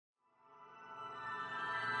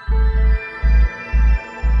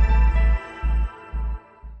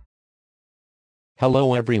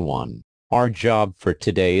Hello everyone. Our job for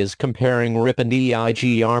today is comparing RIP and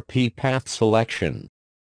EIGRP path selection.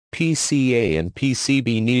 PCA and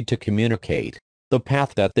PCB need to communicate. The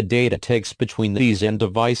path that the data takes between these end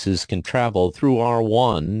devices can travel through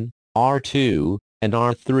R1, R2, and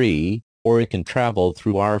R3, or it can travel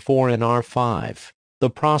through R4 and R5.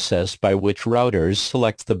 The process by which routers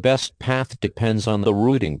select the best path depends on the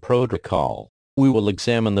routing protocol. We will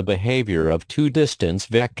examine the behavior of two distance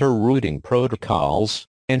vector routing protocols,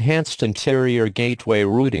 Enhanced Interior Gateway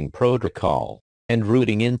Routing Protocol, and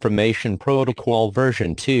Routing Information Protocol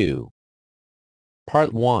version 2.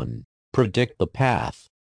 Part 1. Predict the path.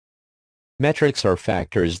 Metrics are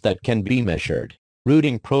factors that can be measured.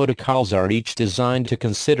 Routing protocols are each designed to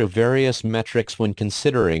consider various metrics when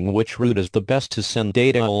considering which route is the best to send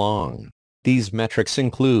data along. These metrics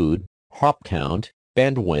include hop count,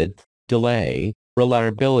 bandwidth, delay,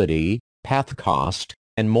 reliability, path cost,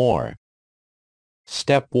 and more.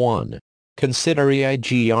 Step 1. Consider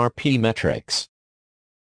EIGRP metrics.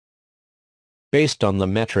 Based on the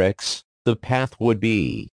metrics, the path would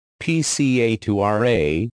be PCA to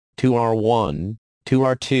RA, to R1, to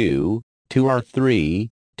R2, to R3,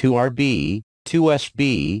 to RB, to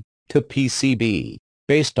SB, to PCB,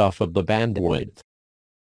 based off of the bandwidth.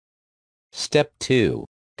 Step 2.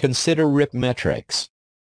 Consider RIP metrics.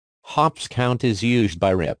 Hops count is used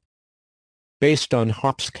by RIP. Based on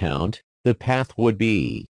hops count, the path would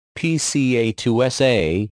be PCA to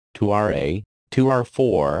SA, to RA, to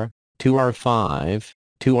R4, to R5,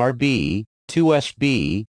 to RB, to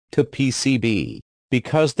SB, to PCB,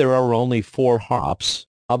 because there are only 4 hops,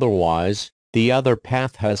 otherwise, the other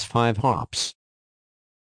path has 5 hops.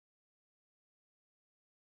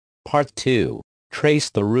 Part 2.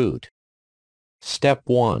 Trace the route. Step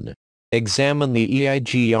 1. Examine the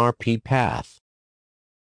EIGRP path.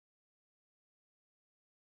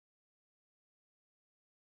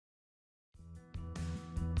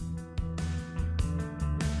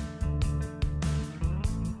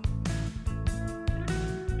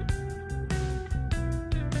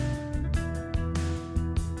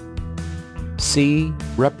 C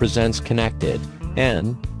represents connected,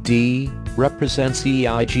 and D represents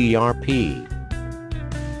EIGRP.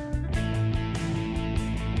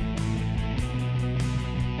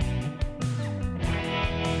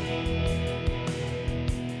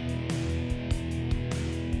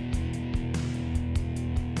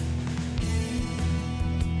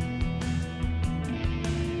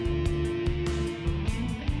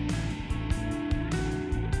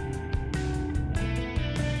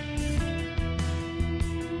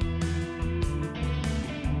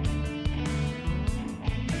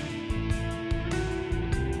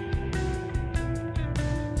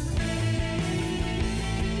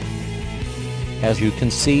 As you can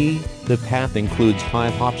see, the path includes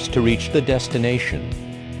 5 hops to reach the destination.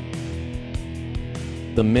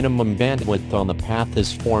 The minimum bandwidth on the path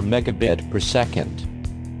is 4 megabit per second.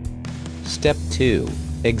 Step 2.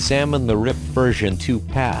 Examine the RIP version 2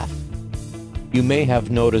 path. You may have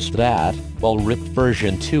noticed that, while RIP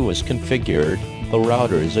version 2 is configured, the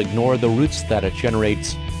routers ignore the routes that it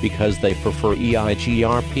generates, because they prefer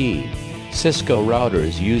EIGRP. Cisco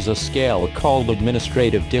routers use a scale called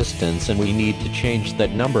administrative distance, and we need to change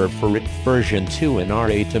that number for RIP version 2 in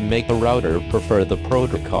RA to make the router prefer the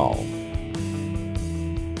protocol.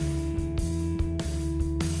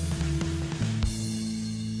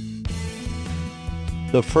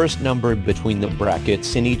 The first number between the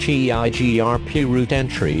brackets in each EIGRP route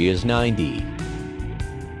entry is 90.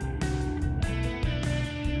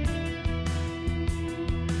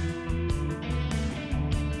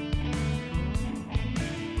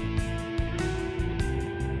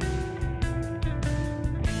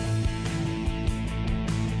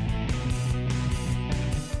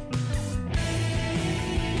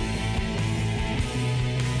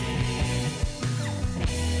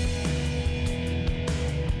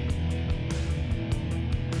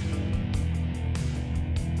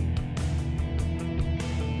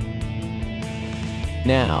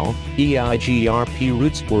 Now, EIGRP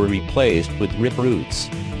routes were replaced with RIP routes.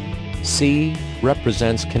 C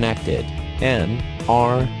represents connected, and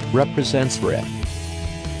R represents RIP.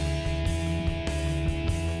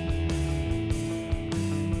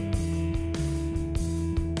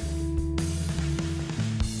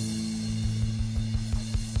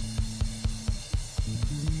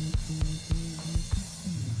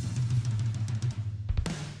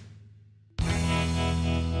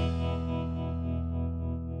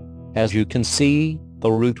 As you can see, the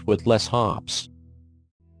route with less hops.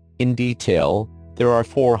 In detail, there are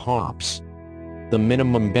 4 hops. The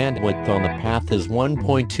minimum bandwidth on the path is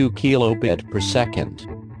 1.2 kilobit per second.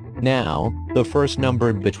 Now, the first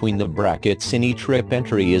number between the brackets in each RIP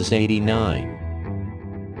entry is 89.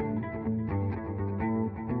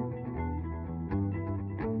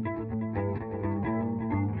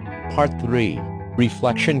 Part 3.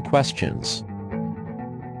 Reflection questions.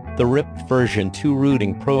 The RIP version 2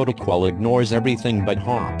 routing protocol ignores everything but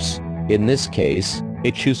hops. In this case,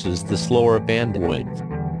 it chooses the slower bandwidth.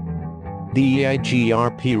 The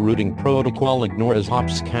EIGRP routing protocol ignores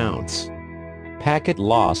hops counts. Packet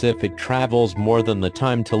loss if it travels more than the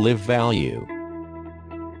time to live value.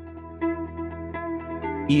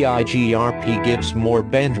 EIGRP gives more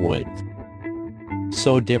bandwidth.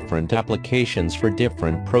 So different applications for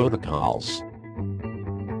different protocols.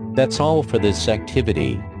 That's all for this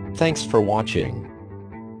activity. Thanks for watching.